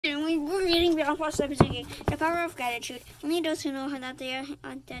we are first episode. The power of gratitude. Only those who know that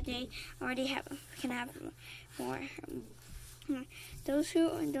they already have can have more. Those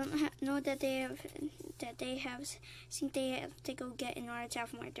who don't know that they have think they have to go get in order to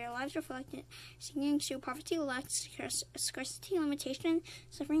have more. Their lives reflect sinking through poverty, lack, scarcity, limitation,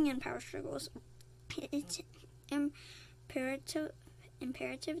 suffering, and power struggles. It's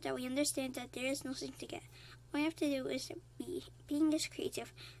imperative that we understand that there is nothing to get. All you have to do is be. Being is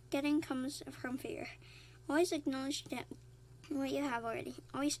creative. Getting comes from fear. Always acknowledge that what you have already.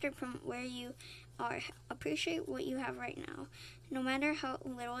 Always start from where you are. Appreciate what you have right now, no matter how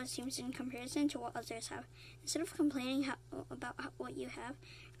little it seems in comparison to what others have. Instead of complaining about what you have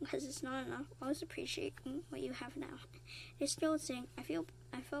because it's not enough, always appreciate what you have now. It's still saying, I felt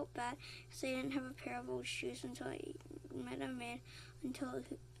bad because I didn't have a pair of old shoes until I met a man who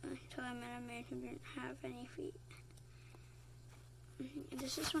didn't have any feet.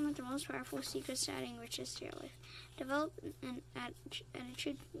 This is one of the most powerful secrets to adding riches to your life. Develop an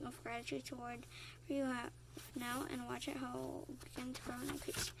attitude of gratitude toward what you have now and watch it how it will begin to grow and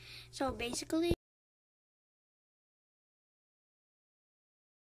increase. So basically,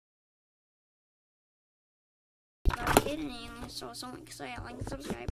 so like, subscribe.